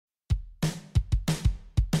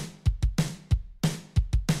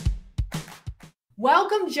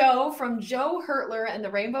Welcome, Joe, from Joe Hertler and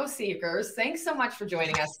the Rainbow Seekers. Thanks so much for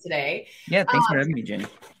joining us today. Yeah, thanks for having me, Jenny.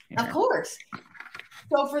 Of course.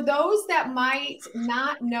 So for those that might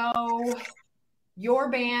not know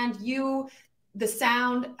your band, the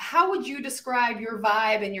sound, how would you describe your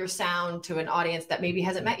vibe and your sound to an audience that maybe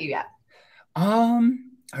hasn't met you yet?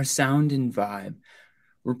 Our sound and vibe,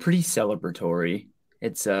 we're pretty celebratory.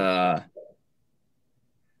 It's a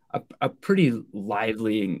pretty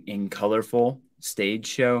lively and colorful stage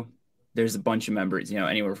show. There's a bunch of members,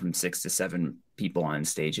 anywhere from 6 to 7 people on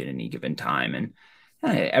stage at any given time, and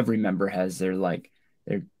every member has their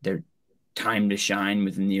time to shine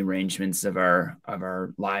within the arrangements of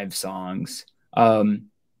our live songs.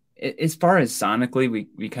 As far as sonically,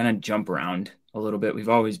 we kind of jump around a little bit. We've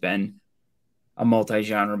always been a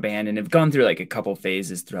multi-genre band and have gone through like a couple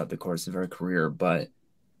phases throughout the course of our career, but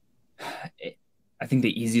I think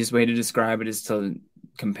the easiest way to describe it is to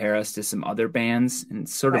compare us to some other bands, and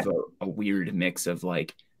it's sort of a weird mix of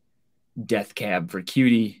like Death Cab for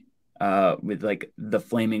Cutie with like the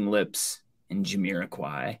Flaming Lips and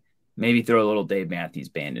Jamiroquai. Maybe throw a little Dave Matthews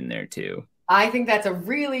Band in there too. I think that's a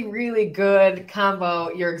really, really good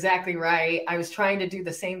combo. You're exactly right. I was trying to do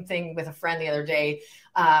the same thing with a friend the other day,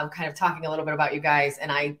 kind of talking a little bit about you guys,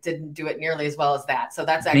 and I didn't do it nearly as well as that. So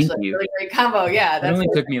that's actually a really great combo. Yeah. That only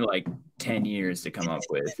took me like 10 years to come up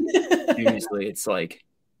with. Seriously, it's like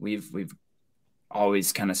we've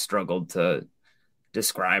always kind of struggled to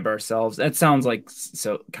describe ourselves. That sounds like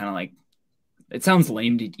it sounds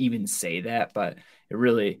lame to even say that, but it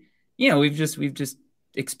really, we've just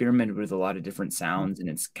experimented with a lot of different sounds, and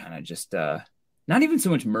it's kind of just not even so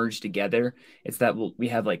much merged together. It's that we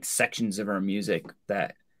have like sections of our music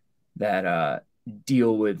that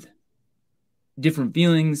deal with different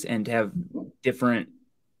feelings and have different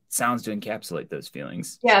sounds to encapsulate those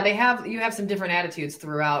feelings. Yeah, you have some different attitudes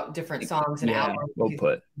throughout different songs and albums. Well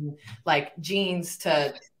put. Like Jeans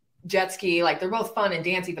to Jet Ski, like they're both fun and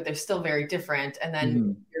dancey, but they're still very different. And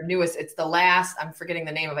then your newest, it's I'm forgetting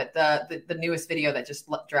the name of it, the newest video that just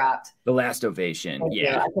dropped. The Last Ovation.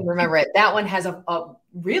 Yeah, I can remember it. That one has a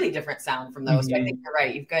really different sound from those. So I think you're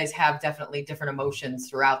right. You guys have definitely different emotions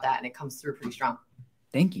throughout that, and it comes through pretty strong.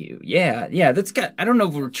 Thank you. Yeah. I don't know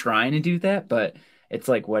if we're trying to do that, but it's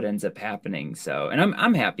like what ends up happening. So, and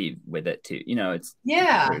I'm happy with it too. It's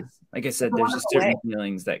like I said, there's just certain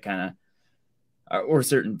feelings that kind of, or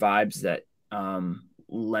certain vibes that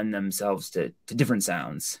lend themselves to different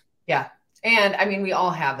sounds. Yeah. And I mean, we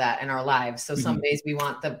all have that in our lives. So some days we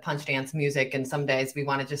want the punch dance music, and some days we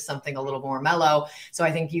want to just something a little more mellow. So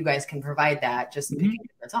I think you guys can provide that, just picking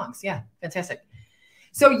different songs. Yeah. Fantastic.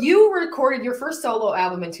 So you recorded your first solo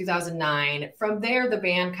album in 2009. From there, the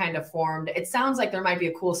band kind of formed. It sounds like there might be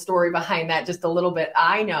a cool story behind that, just a little bit,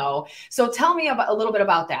 I know. So tell me a little bit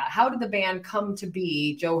about that. How did the band come to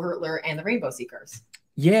be Joe Hertler and the Rainbow Seekers?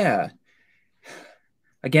 Yeah.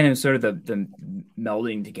 Again, it was sort of the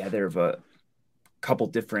melding together of a couple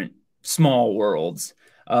different small worlds.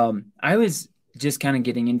 I was just kind of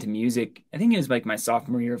getting into music. I think it was like my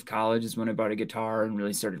sophomore year of college is when I bought a guitar and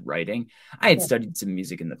really started writing. I had studied some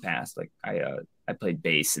music in the past. Like I played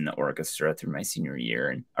bass in the orchestra through my senior year,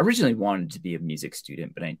 and originally wanted to be a music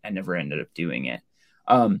student, but I never ended up doing it.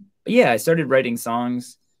 But yeah, I started writing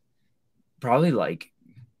songs probably like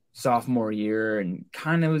sophomore year, and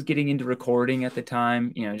kind of was getting into recording at the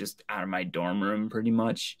time, just out of my dorm room pretty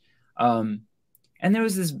much. And there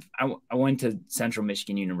was this, I went to Central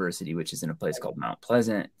Michigan University, which is in a place called Mount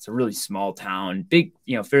Pleasant. It's a really small town, big,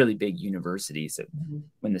 fairly big university. So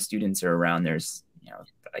when the students are around, there's,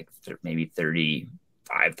 like maybe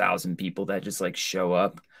 35,000 people that just like show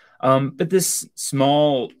up. But this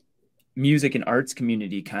small music and arts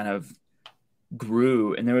community kind of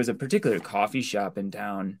grew. And there was a particular coffee shop in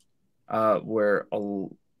town where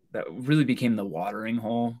that really became the watering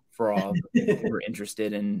hole for all who were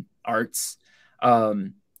interested in arts.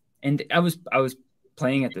 And I was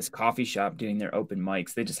playing at this coffee shop doing their open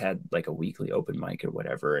mics. They just had like a weekly open mic or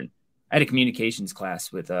whatever. And I had a communications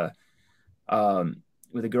class with a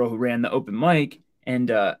girl who ran the open mic, and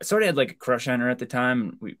I sort of had like a crush on her at the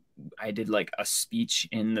time. I did like a speech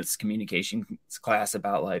in this communications class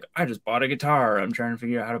about like, I just bought a guitar. I'm trying to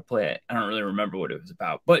figure out how to play it. I don't really remember what it was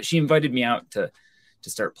about, but she invited me out to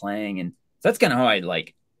start playing. And that's kind of how I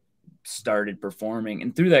like started performing.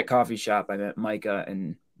 And through that coffee shop, I met Micah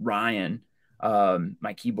and Ryan,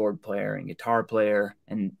 my keyboard player and guitar player.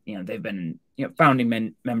 And, they've been,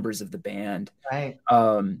 founding members of the band. Right.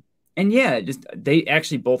 And yeah, just, they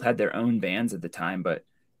actually both had their own bands at the time, but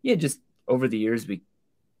yeah, just over the years,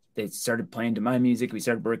 they started playing to my music. We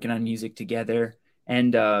started working on music together.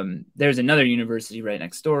 And there's another university right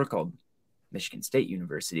next door called Michigan State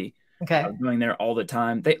University. Okay. I was going there all the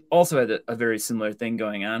time. They also had a very similar thing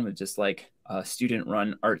going on with just like a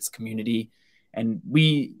student-run arts community. And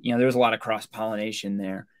there was a lot of cross-pollination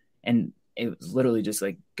there. And it was literally just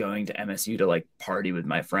like going to MSU to like party with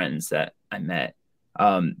my friends that I met.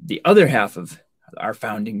 The other half of our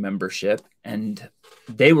founding membership, and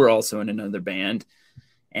they were also in another band.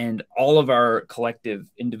 And all of our collective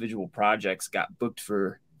individual projects got booked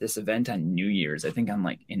for this event on New Year's. I think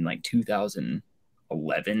in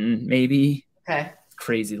 2011, maybe. Okay.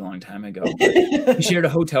 Crazy long time ago. But we shared a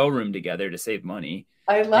hotel room together to save money.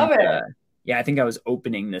 I love it. Yeah, I think I was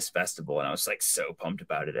opening this festival, and I was like so pumped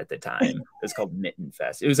about it at the time. It was called Mitten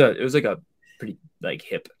Fest. It was like a pretty like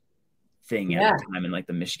hip thing at the time in like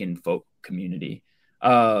the Michigan folk community.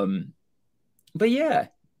 But yeah,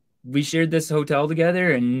 we shared this hotel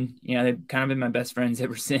together, and they've kind of been my best friends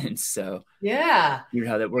ever since. So yeah, weird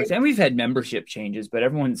how that works. And we've had membership changes, but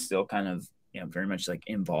everyone's still kind of very much like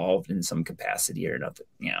involved in some capacity or nothing.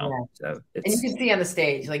 So and you can see on the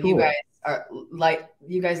stage like cool.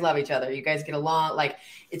 You guys love each other. You guys get along. Like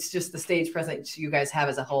it's just the stage presence you guys have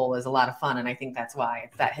as a whole is a lot of fun, and I think that's why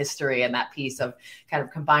it's that history and that piece of kind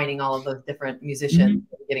of combining all of those different musicians, and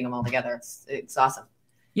getting them all together. It's awesome.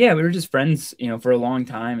 Yeah, we were just friends, for a long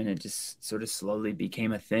time, and it just sort of slowly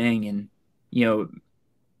became a thing. And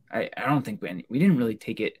I don't think we didn't really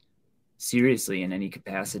take it seriously in any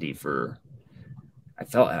capacity for.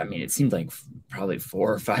 It seemed like probably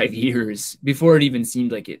 4 or 5 years before it even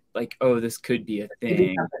seemed like it, like, oh, this could be a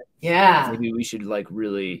thing. Yeah. Maybe we should like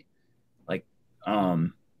really like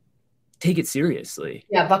take it seriously.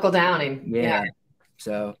 Yeah, buckle down and yeah.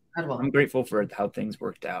 So incredible. I'm grateful for how things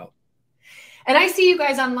worked out. And I see you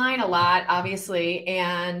guys online a lot, obviously,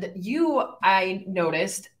 and I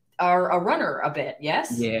noticed, are a runner a bit,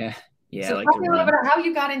 yes? Yeah. Yeah. So tell me a little bit about how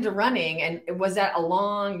you got into running, and was that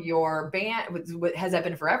along your band? Has that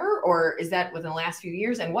been forever, or is that within the last few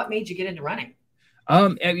years? And what made you get into running?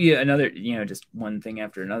 Another, just one thing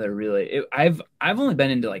after another. Really, I've only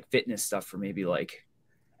been into like fitness stuff for maybe like,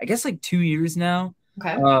 I guess like 2 years now.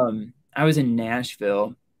 Okay. I was in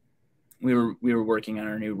Nashville. We were working on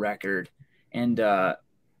our new record, and one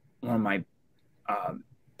of my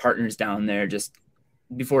partners down there, just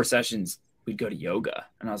before sessions, we'd go to yoga,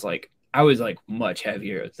 and I was like much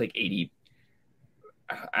heavier. It's like 80.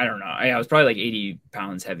 I don't know. I was probably like 80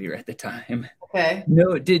 pounds heavier at the time. Okay.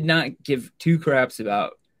 No, it did not give two craps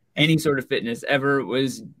about any sort of fitness ever.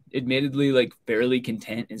 Was admittedly like fairly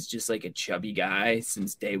content as just like a chubby guy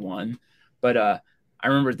since day one. But I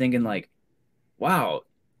remember thinking like, wow,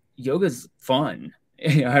 yoga's fun.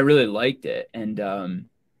 I really liked it. And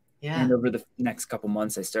and over the next couple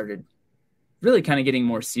months, I started really kind of getting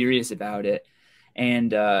more serious about it.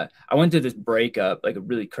 And I went through this breakup, like a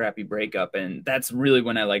really crappy breakup. And that's really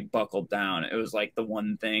when I like buckled down. It was like the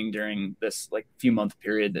one thing during this like few month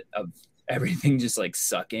period of everything just like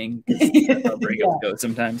sucking. That's how breakups go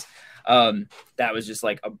sometimes. That was just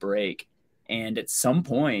like a break. And at some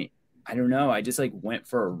point, I don't know, I just like went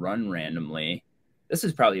for a run randomly. This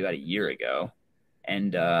was probably about a year ago.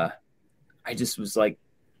 And I just was like,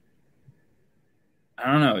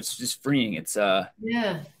 I don't know, it's just freeing. It's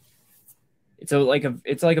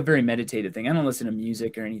It's like a very meditative thing. I don't listen to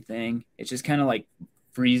music or anything. It's just kind of like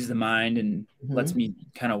frees the mind and lets me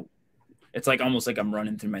kind of, it's like almost like I'm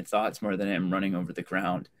running through my thoughts more than I'm running over the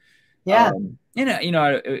ground. Yeah.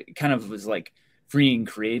 It kind of was like freeing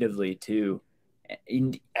creatively too.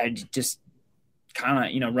 And I just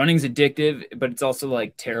kind of, running's addictive, but it's also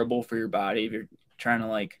like terrible for your body if you're trying to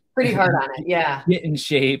like pretty hard on it. Yeah. Get in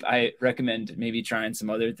shape. I recommend maybe trying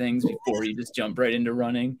some other things before you just jump right into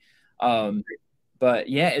running. But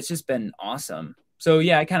yeah, it's just been awesome. So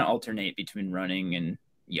yeah, I kind of alternate between running and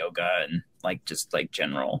yoga and like just like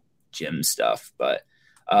general gym stuff. But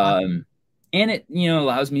and it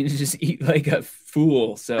allows me to just eat like a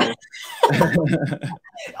fool. So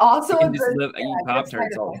also eat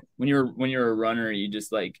Pop-Tarts when you're a runner, you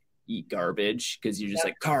just like eat garbage because you're just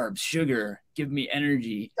like carbs, sugar, give me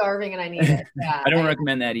energy. Starving and I need it. Yeah. I don't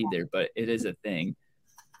recommend that either, but it is a thing.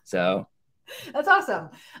 So that's awesome.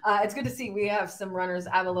 It's good to see. We have some runners.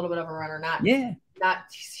 I'm a little bit of a runner, not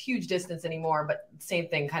huge distance anymore, but same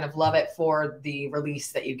thing. Kind of love it for the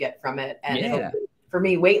release that you get from it. And for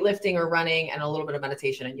me, weightlifting or running and a little bit of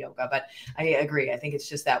meditation and yoga. But I agree. I think it's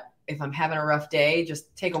just that if I'm having a rough day,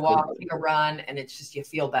 just take a walk, take a run, and it's just you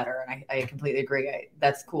feel better. And I completely agree.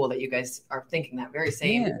 That's cool that you guys are thinking that very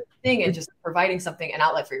same thing and just providing something, an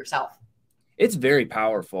outlet for yourself. It's very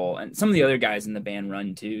powerful. And some of the other guys in the band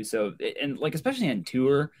run too. So, and like, especially on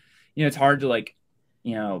tour, it's hard to like,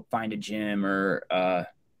 find a gym or,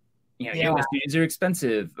 you know, Yeah. yoga studios are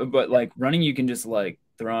expensive, but like running, you can just like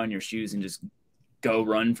throw on your shoes and just go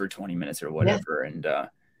run for 20 minutes or Yeah. whatever. And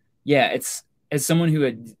yeah, it's, as someone who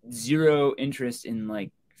had zero interest in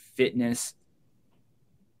like fitness,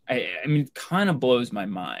 I mean, it kind of blows my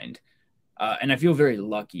mind. And I feel very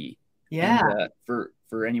lucky. And Yeah.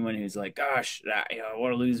 for anyone who's like, gosh, you know, I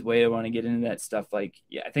want to lose weight, I want to get into that stuff. Like,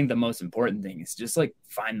 yeah, I think the most important thing is just like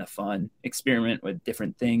find the fun, experiment with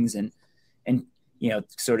different things, and you know,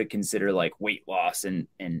 sort of consider like weight loss and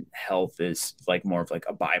health is like more of like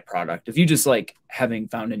a byproduct if you just like having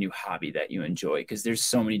found a new hobby that you enjoy, because there's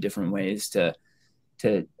so many different ways to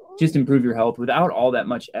just improve your health without all that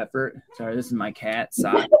much effort. Sorry, this is my cat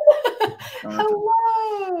Sock. Hello.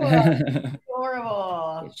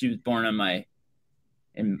 Adorable. She was born on my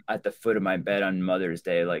at the foot of my bed on Mother's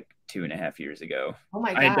Day like 2.5 years ago. Oh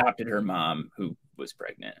my I God. adopted her mom, who was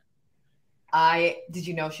pregnant. Did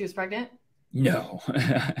you know she was pregnant? No,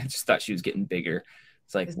 I just thought she was getting bigger.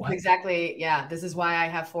 It's like, This is what? exactly, yeah. This is why I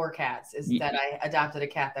have 4 cats, is that I adopted a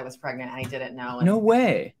cat that was pregnant and I didn't know. And No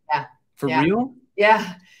way. yeah. For Yeah. real?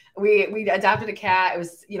 Yeah. We adopted a cat. It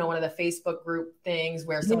was, you know, one of the Facebook group things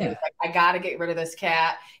where somebody was like, I got to get rid of this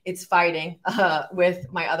cat. It's fighting with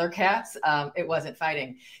my other cats. It wasn't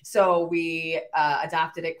fighting. So we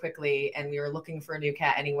adopted it quickly, and we were looking for a new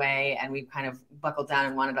cat anyway. And we kind of buckled down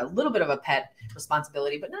and wanted a little bit of a pet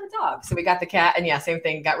responsibility, but not a dog. So we got the cat, and yeah, same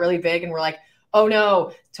thing, got really big, and we're like, oh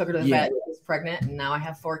no, took her to the vet. She was pregnant, and now I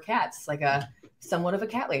have 4 cats, like a somewhat of a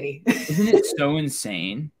cat lady. Isn't it so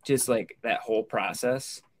insane? Just like that whole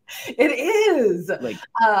process. It is. Like,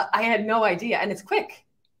 I had no idea, and it's quick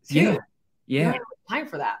too. Yeah. You don't have time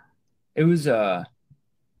for that. It was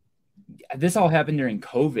this all happened during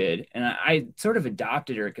COVID, and I sort of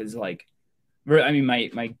adopted her because like, I mean,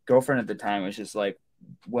 my girlfriend at the time was just like,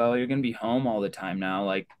 well, you're gonna be home all the time now,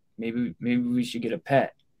 like maybe we should get a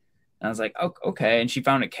pet. And I was like, oh, okay. And she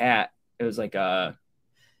found a cat. It was like a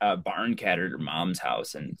barn cat at her mom's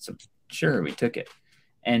house, and so sure, we took it.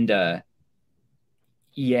 And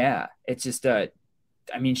yeah, it's just I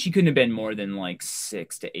mean, she couldn't have been more than like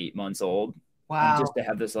 6 to 8 months old. Wow. And just to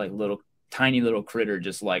have this like tiny little critter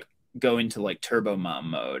just like go into like turbo mom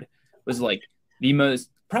mode was like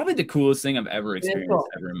probably the coolest thing I've ever experienced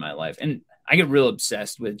ever in my life. And I get real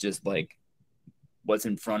obsessed with just like what's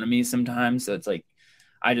in front of me sometimes. So it's like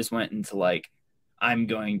I just went into like, I'm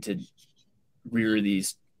going to rear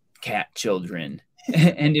these cat children.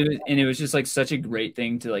 and it was just like such a great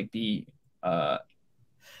thing to like be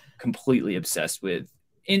completely obsessed with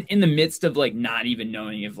in the midst of like not even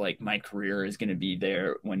knowing if like my career is going to be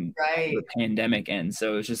there when the pandemic ends.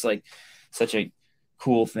 So it's just like such a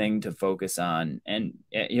cool thing to focus on, and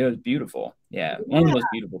you know, it's beautiful. Yeah, one of the most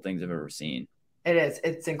beautiful things I've ever seen. It is.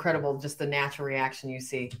 It's incredible, just the natural reaction you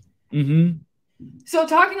see. Mm-hmm. So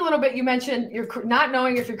talking a little bit, you mentioned you're not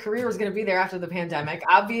knowing if your career was going to be there after the pandemic.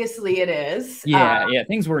 Obviously it is. Yeah,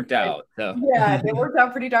 things worked out. So. Yeah, they worked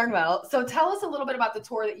out pretty darn well. So tell us a little bit about the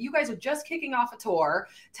tour that you guys are just kicking off a tour.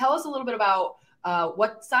 Tell us a little bit about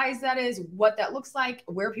what size that is, what that looks like,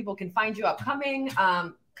 where people can find you upcoming.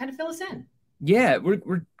 Kind of fill us in. Yeah,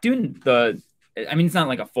 we're doing I mean, it's not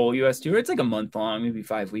like a full US tour. It's like a month long, maybe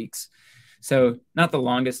 5 weeks. So not the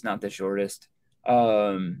longest, not the shortest.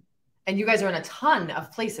 And you guys are in a ton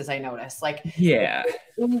of places, I noticed. Like, yeah,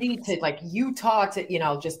 Indy to like Utah to, you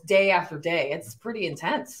know, just day after day. It's pretty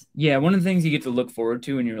intense. Yeah, one of the things you get to look forward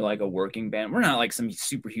to when you're like a working band. We're not like some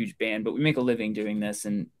super huge band, but we make a living doing this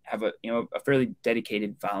and have a fairly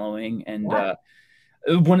dedicated following. And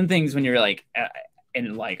one of the things when you're like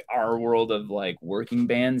in like our world of like working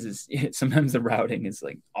bands is sometimes the routing is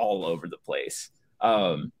like all over the place.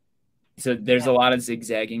 So there's a lot of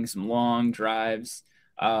zigzagging, some long drives.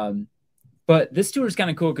 But this tour is kind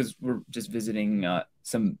of cool because we're just visiting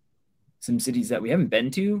some cities that we haven't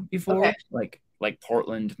been to before, like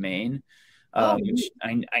Portland, Maine, which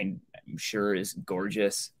I'm sure is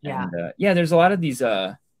gorgeous. Yeah. And there's a lot of these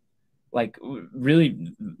like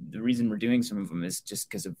really the reason we're doing some of them is just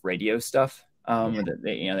because of radio stuff.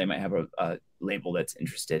 They might have a label that's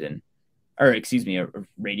interested in, or excuse me, a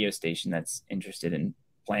radio station that's interested in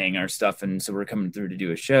playing our stuff, and so we're coming through to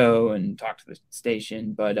do a show and talk to the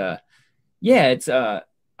station. But it's a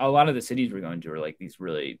lot of the cities we're going to are like these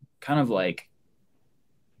really kind of like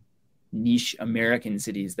niche American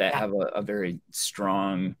cities that have a very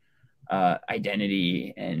strong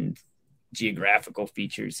identity and geographical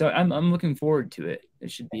features. So I'm looking forward to it.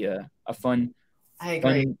 It should be a fun, I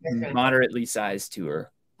agree. moderately sized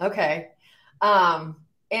tour. Okay.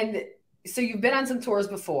 And so you've been on some tours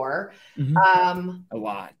before. A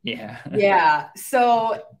lot. Yeah. Yeah.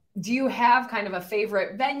 So do you have kind of a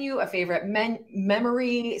favorite venue, a favorite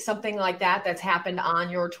memory, something like that that's happened on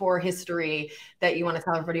your tour history that you want to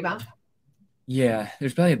tell everybody about? Yeah,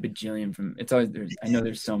 there's probably a bajillion from it's always there's I know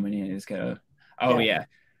there's so many. I just gotta oh Yeah.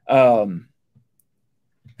 yeah. Um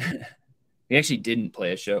we actually didn't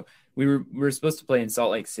play a show. We were supposed to play in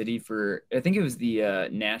Salt Lake City for I think it was the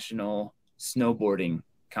national snowboarding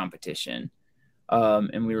competition.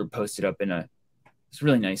 And we were posted up in this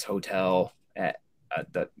really nice hotel at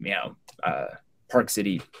the Park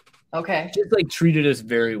City. Okay. Just like treated us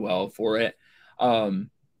very well for it.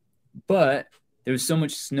 But there was so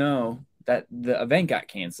much snow that the event got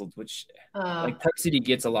canceled, which like Park City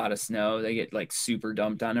gets a lot of snow. They get like super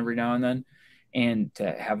dumped on every now and then. And to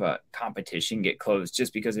have a competition get closed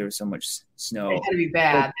just because there was so much snow. It had to be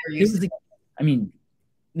bad. Like, it was like, I mean,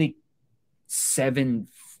 like 7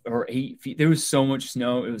 or 8 feet. There was so much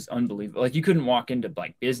snow. It was unbelievable. Like you couldn't walk into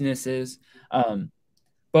like businesses.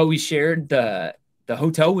 But we shared the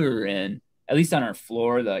hotel we were in, at least on our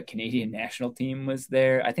floor. The Canadian national team was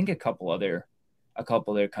there. I think a couple other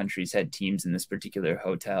countries had teams in this particular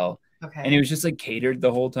hotel. Okay. And it was just like catered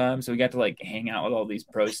the whole time. So we got to like hang out with all these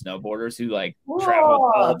pro snowboarders who like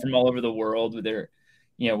traveled from all over the world with their,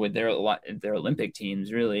 with their Olympic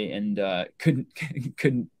teams really, and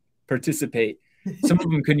couldn't participate. Some of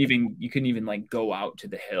them you couldn't even like go out to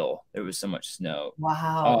the hill. There was so much snow.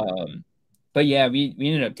 Wow. But yeah, we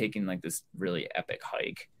ended up taking like this really epic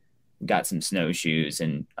hike, got some snowshoes,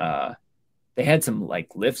 and they had some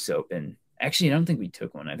like lifts open. Actually, I don't think we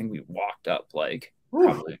took one. I think we walked up like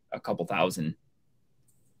probably a couple thousand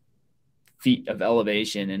feet of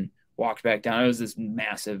elevation and walked back down. It was this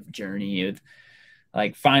massive journey of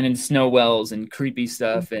like finding snow wells and creepy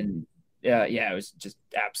stuff. And yeah, it was just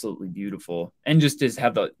absolutely beautiful. And just to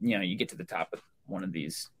have you get to the top of one of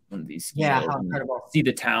these yeah, how incredible. See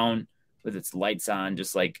the town with its lights on,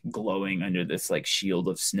 just like glowing under this like shield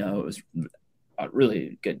of snow. It was a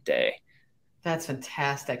really good day. That's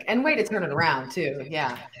fantastic. And way to turn it around too.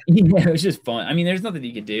 Yeah. Yeah, it was just fun. I mean, there's nothing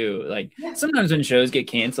you could do. Like sometimes when shows get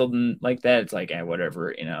canceled and like that, it's like,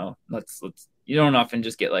 whatever, let's you don't often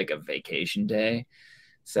just get like a vacation day.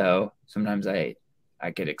 So sometimes I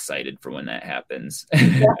get excited for when that happens.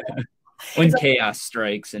 When chaos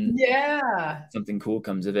strikes and something cool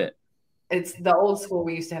comes of it. It's the old school.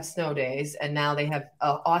 We used to have snow days, and now they have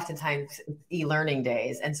oftentimes e-learning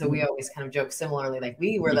days. And so we always kind of joke similarly, like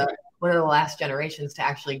we were one of the last generations to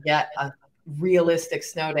actually get a realistic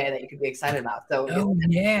snow day that you could be excited about. So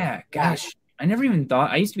gosh, I never even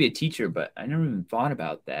thought. I used to be a teacher, but I never even thought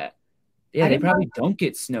about that. Yeah, they probably don't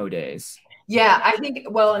get snow days. Yeah, I think,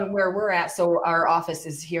 well, and where we're at, so our office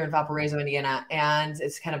is here in Valparaiso, Indiana, and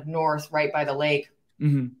it's kind of north, right by the lake.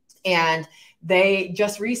 Mm-hmm. And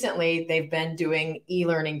they've been doing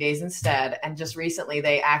e-learning days instead. And just recently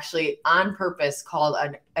they actually on purpose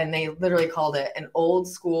and they literally called it an old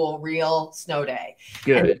school real snow day.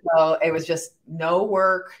 Good. And so it was just no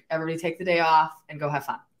work. Everybody take the day off and go have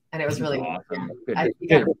fun. And it was really awesome.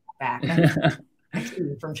 Good. Back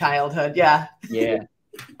from childhood. Yeah. Yeah.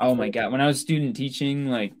 Oh my God. When I was student teaching,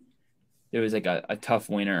 like there was like a tough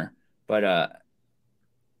winter, but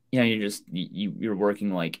you're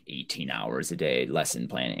working like 18 hours a day, lesson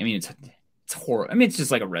planning. I mean, it's horrible. I mean, it's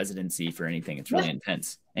just like a residency for anything. It's really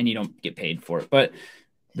intense and you don't get paid for it. But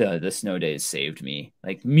the snow days saved me.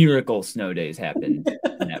 Like miracle snow days happened.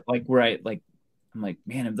 Like where I'm like,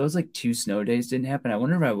 man, if those like 2 snow days didn't happen, I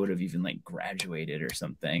wonder if I would have even like graduated or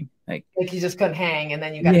something. Like you just couldn't hang and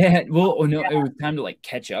then you got it was time to like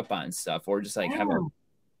catch up on stuff or just like have a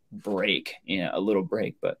break, a little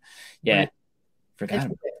break. But forgot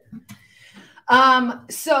about it.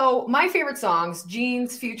 So my favorite songs,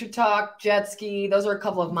 Jeans, Future Talk, Jet Ski, those are a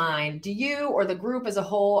couple of mine. Do you or the group as a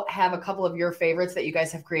whole have a couple of your favorites that you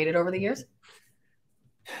guys have created over the years?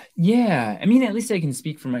 Yeah. I mean, at least I can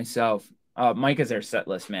speak for myself. Mike is our set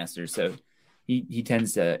list master, so he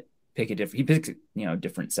tends to pick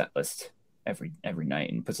different set list every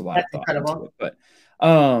night and puts a lot of thought into it. But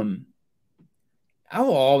I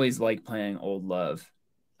will always like playing Old Love.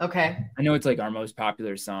 Okay. I know it's like our most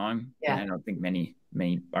popular song. Yeah. And I don't think many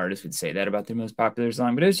artists would say that about their most popular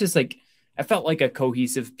song, but it was just like, I felt like a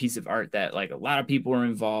cohesive piece of art that like a lot of people were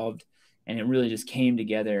involved and it really just came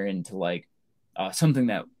together into like something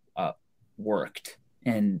that worked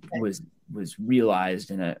and was realized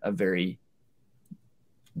in a very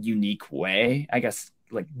unique way, I guess.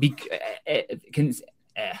 Like can't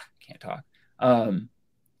talk.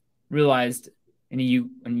 Realized in a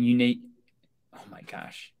unique, oh my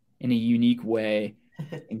gosh, in a unique way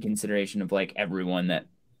in consideration of like everyone that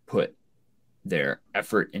put their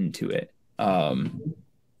effort into it.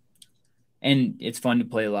 and it's fun to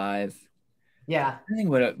play live. Yeah. I think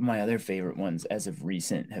what my other favorite ones as of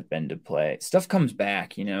recent have been to play. Stuff comes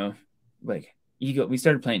back, like Ego. We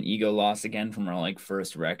started playing Ego Loss again from our like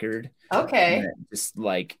first record. And Okay. it just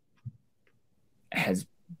like has,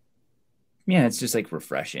 yeah, it's just like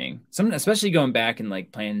refreshing. Especially going back and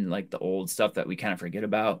like playing like the old stuff that we kind of forget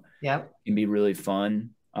about Yep. can be really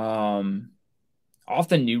fun.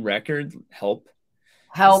 Often new records help.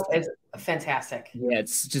 Help is fantastic. Yeah,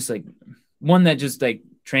 it's just like one that just like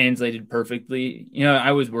translated perfectly.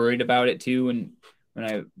 I was worried about it too, and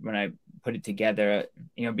when I put it together,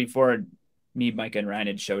 before me, Micah, and Ryan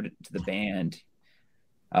had showed it to the band,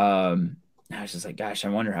 I was just like, gosh, I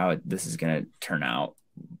wonder how this is gonna turn out.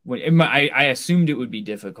 I assumed it would be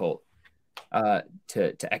difficult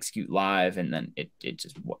to execute live, and then it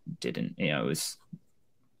just didn't. It was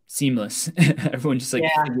seamless. Everyone just like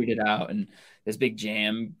figured it out, and this big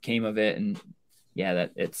jam came of it, and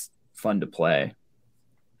that it's fun to play.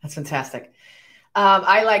 That's fantastic.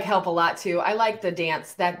 I like Help a lot too. I like the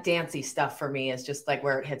dance. That dancey stuff for me is just like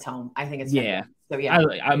where it hits home. I think it's fantastic. So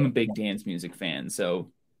I'm a big dance music fan,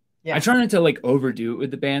 so yeah. I try not to like overdo it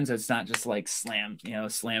with the band, so it's not just like slamming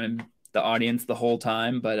the audience the whole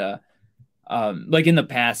time. But like in the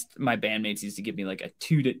past, my bandmates used to give me like a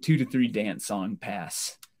 2 to 3 dance song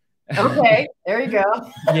pass. Okay, there you go.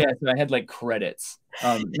 Yeah, so I had like credits.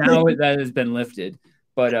 Now that has been lifted,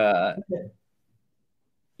 but I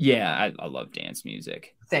love dance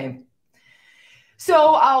music. Same.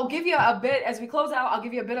 So I'll give you a bit, as we close out, I'll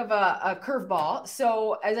give you a bit of a curveball.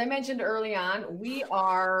 So as I mentioned early on, we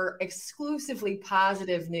are exclusively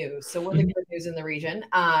positive news. So we're the good news in the region.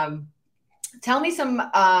 Tell me some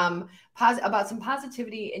about some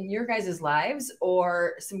positivity in your guys' lives,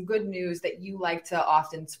 or some good news that you like to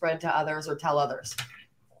often spread to others or tell others.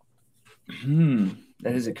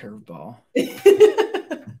 That is a curveball.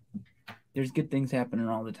 There's good things happening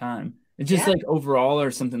all the time. It's just like overall,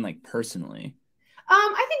 or something like personally.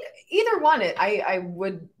 I think either one. I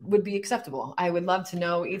would be acceptable. I would love to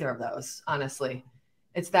know either of those. Honestly,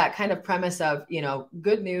 it's that kind of premise of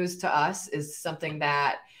good news to us is something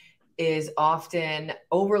that is often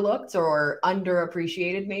overlooked or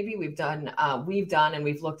underappreciated. Maybe we've done and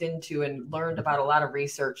we've looked into and learned about a lot of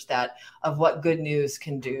research of what good news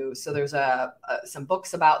can do. So there's some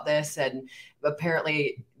books about this, and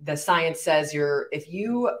apparently the science says if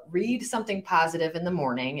you read something positive in the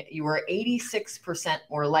morning, you are 86%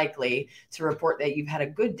 more likely to report that you've had a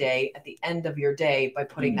good day at the end of your day by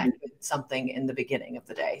putting that good something in the beginning of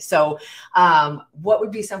the day. So what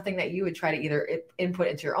would be something that you would try to either input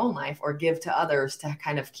into your own life or give to others to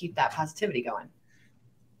kind of keep that positivity going?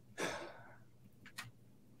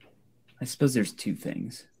 I suppose there's 2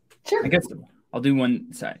 things. Sure. I guess I'll do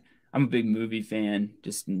one side. I'm a big movie fan,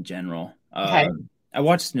 just in general. Okay. I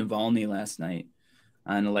watched Navalny last night,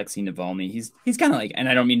 on Alexei Navalny. He's kind of like, and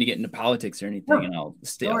I don't mean to get into politics or anything, and I'll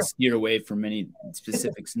steer away from any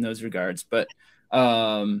specifics in those regards, but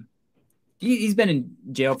he's been in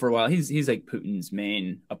jail for a while. He's like Putin's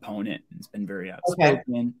main opponent. He's been very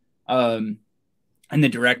outspoken. Okay. And the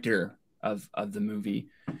director of the movie,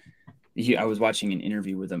 I was watching an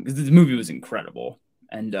interview with him because the movie was incredible.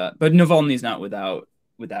 And but Navalny's not without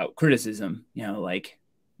criticism, like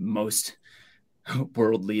most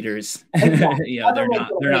world leaders. They're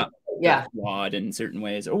not flawed in certain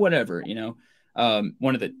ways or whatever.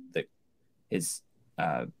 One of his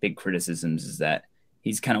big criticisms is that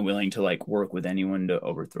he's kind of willing to like work with anyone to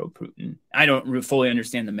overthrow Putin. I don't fully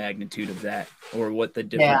understand the magnitude of that or what the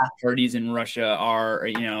different parties in Russia are,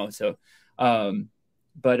 so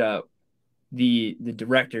but the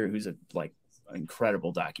director, who's a like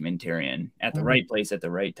incredible documentarian, at the right place at the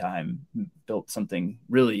right time, built something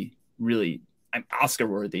really, really Oscar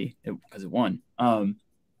worthy because it won.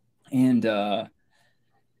 And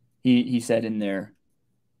he said in there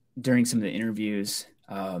during some of the interviews,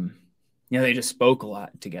 they just spoke a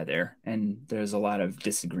lot together, and there's a lot of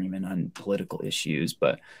disagreement on political issues.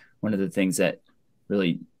 But one of the things that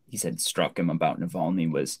really, he said, struck him about Navalny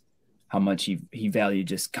was how much he valued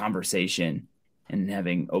just conversation and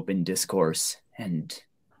having open discourse and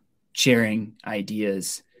sharing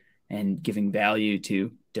ideas and giving value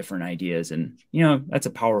to different ideas. And, that's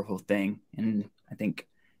a powerful thing. And I think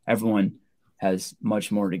everyone has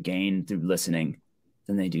much more to gain through listening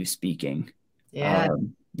than they do speaking. Yeah.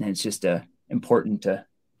 And it's just important to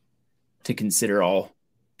consider all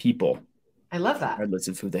people. I love that. Regardless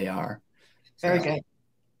of who they are. Very good.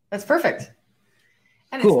 That's perfect.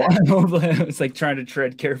 And cool. I was like trying to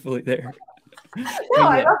tread carefully there. No,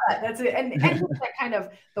 I love that. That's it. And that kind of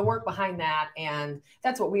the work behind that. And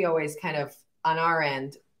that's what we always kind of on our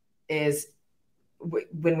end is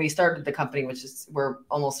when we started the company, which is, we're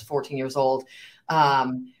almost 14 years old,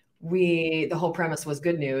 the whole premise was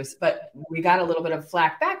good news, but we got a little bit of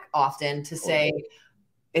flack back often to say,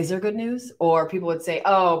 is there good news? Or people would say,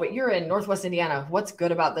 oh, but you're in Northwest Indiana. What's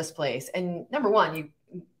good about this place? And number one, you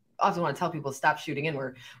often want to tell people to stop shooting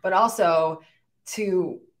inward, but also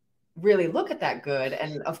to really look at that good.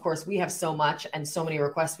 And of course, we have so much and so many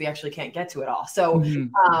requests, we actually can't get to it all. So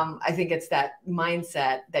I think it's that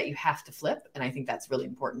mindset that you have to flip. And I think that's really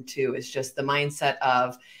important too, is just the mindset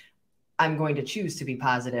of, I'm going to choose to be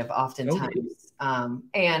positive oftentimes,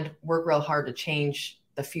 and work real hard to change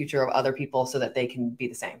the future of other people so that they can be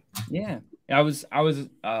the same. Yeah. I was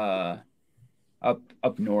up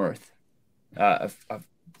north a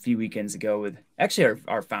few weekends ago with actually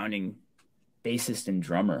our founding bassist and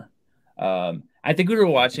drummer. I think we were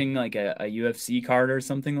watching like a UFC card or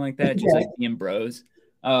something like that, just like being bros.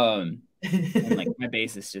 And like my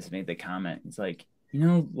bassist just made the comment. It's like,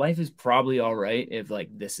 life is probably all right if like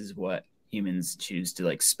this is what humans choose to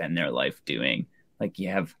like spend their life doing. Like you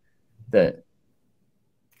have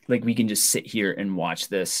we can just sit here and watch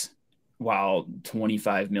this while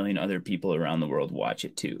 25 million other people around the world watch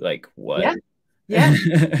it too. Like what? Yeah.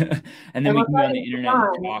 And then we can go on the internet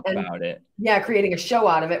and talk about it. Yeah. Creating a show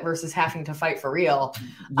out of it versus having to fight for real.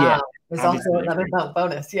 Is also another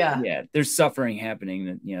bonus. Yeah. Yeah. There's suffering happening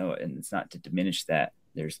that, and it's not to diminish that.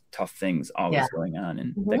 There's tough things always going on,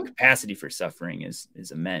 and the capacity for suffering is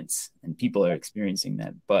immense, and people are experiencing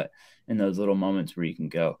that. But in those little moments where you can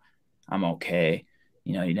go, I'm okay.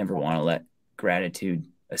 You never want to let gratitude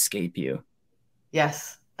escape you.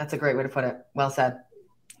 Yes. That's a great way to put it. Well said.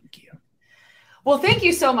 Thank you. Well, thank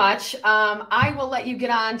you so much. I will let you get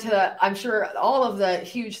on to, I'm sure, all of the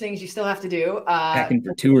huge things you still have to do. Packing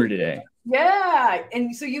for tour today. Yeah.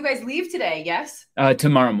 And so you guys leave today, yes?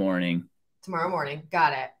 Tomorrow morning. Tomorrow morning.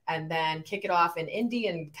 Got it. And then kick it off in Indy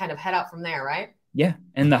and kind of head out from there, right? Yeah.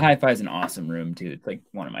 And the Hi-Fi is an awesome room too. It's like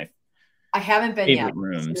one of my I haven't been yet.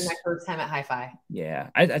 Rooms. This is my first time at Hi-Fi. Yeah.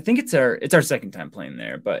 I think it's our second time playing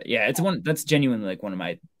there, but yeah, it's one that's genuinely like one of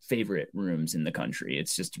my favorite rooms in the country.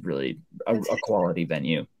 It's just really a quality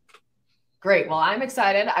venue. Great. Well, I'm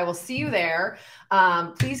excited. I will see you there.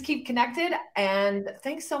 Please keep connected, and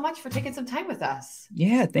thanks so much for taking some time with us.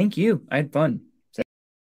 Yeah. Thank you. I had fun.